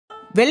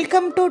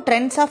Welcome to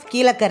trends of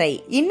Kilakarai.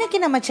 இன்னைக்கு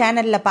நம்ம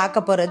சேனல்ல பார்க்க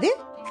போறது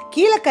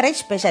கீழக்கரை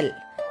ஸ்பெஷல்.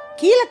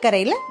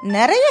 கீழக்கரையில்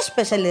நிறைய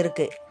ஸ்பெஷல்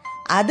இருக்கு.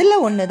 அதுல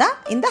ஒன்று தான்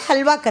இந்த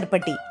ஹல்வா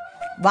கருப்பட்டி.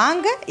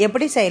 வாங்க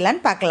எப்படி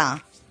செய்யலான்னு பார்க்கலாம்.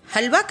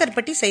 ஹல்வா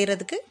கருப்பட்டி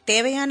செய்யறதுக்கு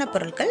தேவையான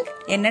பொருட்கள்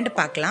என்னன்னு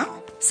பார்க்கலாம்.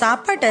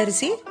 சாப்பாட்டு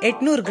அரிசி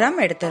 800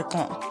 கிராம்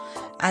எடுத்திருக்கோம்.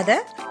 அதை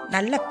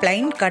நல்ல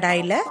பிளைன்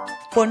கடாயில்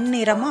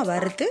பொன்னிறமாக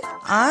வறுத்து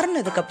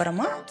ஆறுனதுக்கு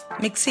அப்புறமா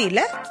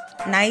மிக்சியில்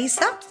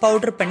நைஸாக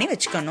பவுடர் பண்ணி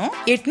வச்சுக்கணும்.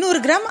 800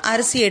 கிராம்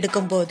அரிசி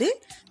எடுக்கும்போது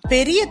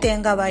பெரிய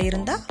தேங்காவாக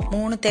இருந்தால்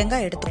 3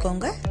 தேங்காய்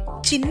எடுத்துக்கோங்க,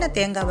 சின்ன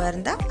தேங்காவாக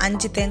இருந்தால்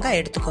 5 தேங்காய்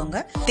எடுத்துக்கோங்க.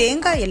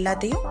 தேங்காய்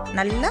எல்லாத்தையும்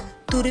நல்லா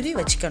துருவி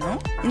வச்சுக்கணும்.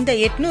 இந்த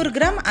 800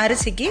 கிராம்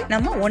அரிசிக்கு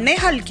நம்ம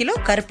 1.25 கிலோ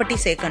கருப்பட்டி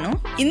சேர்க்கணும்.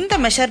 இந்த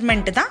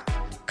மெஷர்மெண்ட் தான்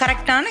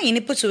கரெக்டான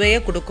இனிப்பு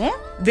சுவையை கொடுக்கும்.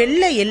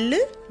 வெள்ளை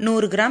எள்ளு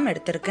 100 கிராம்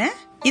எடுத்திருக்கேன்.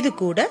 இது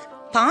கூட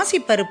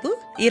பாசிப்பருப்பு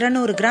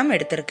 200 கிராம்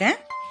எடுத்திருக்கேன்.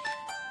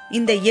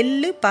 இந்த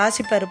எள்ளு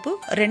பாசிப்பருப்பு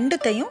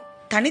ரெண்டுத்தையும்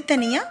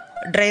தனித்தனியாக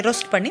ட்ரை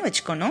ரோஸ்ட் பண்ணி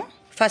வச்சுக்கணும்.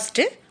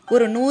 ஃபஸ்ட்டு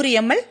ஒரு 100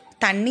 ml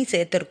தண்ணி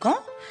சேர்த்துருக்கோம்.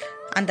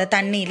 அந்த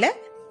தண்ணியில்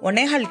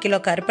 1.25 கிலோ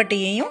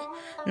கருப்பட்டியையும்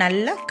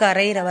நல்லா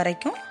கரையிற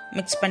வரைக்கும்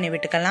மிக்ஸ் பண்ணி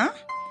விட்டுக்கலாம்.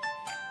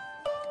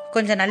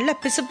 கொஞ்சம் நல்ல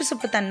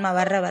பிசுபிசுப்பு தன்மை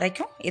வர்ற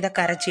வரைக்கும் இதை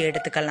கரைச்சி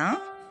எடுத்துக்கலாம்.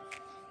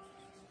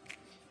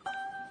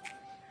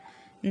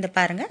 இந்த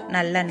பாருங்க,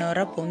 நல்ல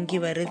நுர பொங்கி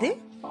வருது.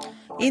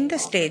 இந்த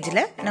ஸ்டேஜில்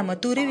நம்ம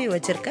துருவி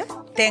வச்சிருக்க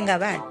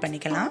தேங்காவை ஆட்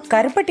பண்ணிக்கலாம்.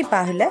 கருப்பட்டி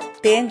பாகில்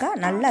தேங்காய்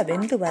நல்லா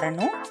வெந்து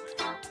வரணும்.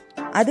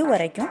 அது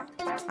வரைக்கும்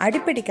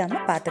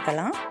அடிப்பிடிக்காமல்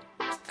பார்த்துக்கலாம்.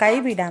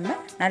 கைவிடாமல்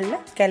நல்லா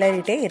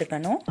கிளறிட்டே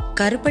இருக்கணும்.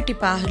 கருப்பட்டி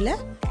பாகில்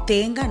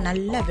தேங்காய்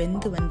நல்லா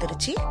வெந்து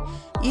வந்துருச்சு.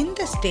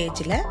 இந்த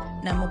ஸ்டேஜில்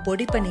நம்ம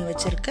பொடி பண்ணி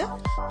வச்சிருக்க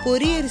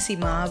பொரியரிசி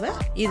மாவை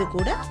இது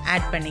கூட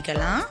ஆட்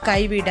பண்ணிக்கலாம்.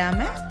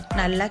 கைவிடாமல்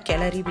நல்லா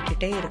கிளறி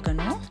விட்டுட்டே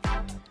இருக்கணும்.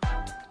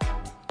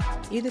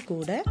 இது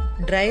கூட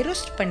ட்ரை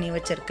ரோஸ்ட் பண்ணி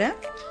வச்சிருக்க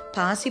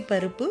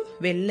பாசிப்பருப்பு,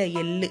 வெள்ளை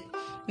எள்ளு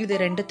இது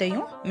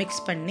ரெண்டுத்தையும்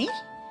மிக்ஸ் பண்ணி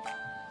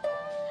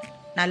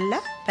நல்லா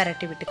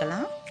பெரட்டி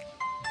விட்டுக்கலாம்.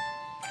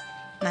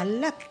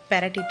 நல்லா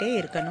பெரட்டிகிட்டே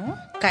இருக்கணும்.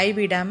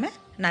 கைவிடாமல்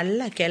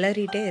நல்லா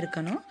கிளறிட்டே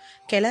இருக்கணும்.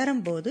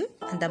 கிளறும் போது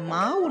அந்த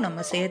மாவு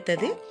நம்ம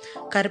சேர்த்தது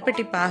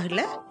கருப்பட்டி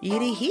பாகில்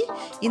இறுகி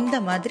இந்த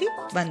மாதிரி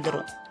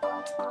வந்துடும்.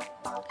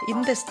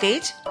 இந்த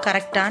ஸ்டேஜ்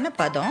கரெக்டான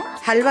பதம்.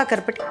 ஹல்வா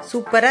கருப்பட்டி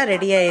சூப்பராக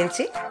ரெடி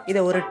ஆயிடுச்சு. இதை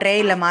ஒரு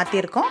ட்ரேயில்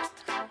மாற்றிருக்கோம்.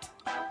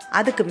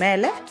 அதுக்கு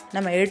மேலே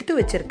நம்ம எடுத்து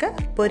வச்சிருக்க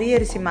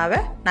பொரியரிசி மாவை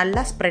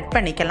நல்லா ஸ்ப்ரெட்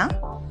பண்ணிக்கலாம்.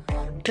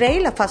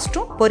 ட்ரேயில்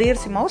ஃபஸ்ட்டும்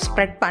பொரியரிசி மாவு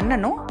ஸ்ப்ரெட்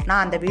பண்ணணும்.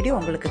 நான் அந்த வீடியோ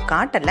உங்களுக்கு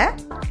காட்டலை.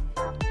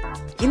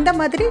 இந்த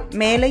மாதிரி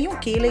மேலையும்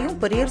கீழையும்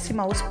பொரியரிசி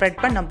மாவு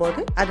ஸ்ப்ரெட்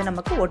பண்ணும்போது அது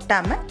நமக்கு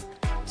ஒட்டாமல்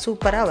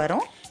சூப்பராக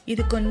வரும்.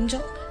 இது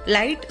கொஞ்சம்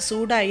லைட்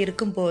சூடாக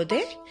இருக்கும்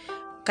போதே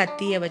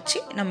கத்தியை வச்சு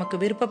நமக்கு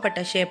விருப்பப்பட்ட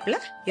ஷேப்பில்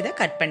இதை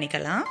கட்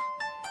பண்ணிக்கலாம்.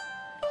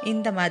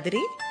 இந்த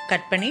மாதிரி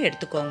கட் பண்ணி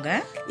எடுத்துக்கோங்க.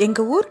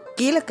 எங்கள் ஊர்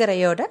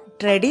கீழக்கரையோட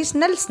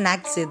ட்ரெடிஷ்னல்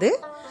ஸ்நாக்ஸ் இது.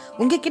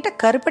 உங்ககிட்ட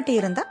கருப்பட்டி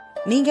இருந்தால்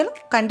நீங்களும்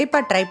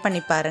கண்டிப்பாக ட்ரை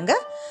பண்ணி பாருங்க.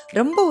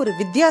 ரொம்ப ஒரு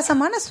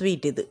வித்தியாசமான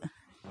ஸ்வீட் இது.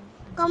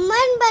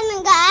 கமெண்ட்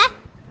பண்ணுங்க,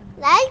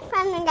 லைக்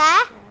பண்ணுங்க,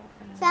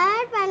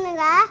 ஷேர்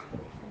பண்ணுங்க,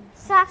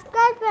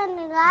 சப்ஸ்கிரைப்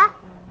பண்ணுங்க,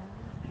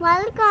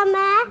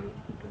 மறக்காம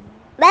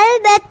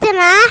பெல்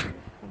பட்டனை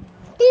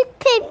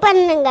கிளிக்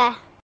பண்ணுங்க.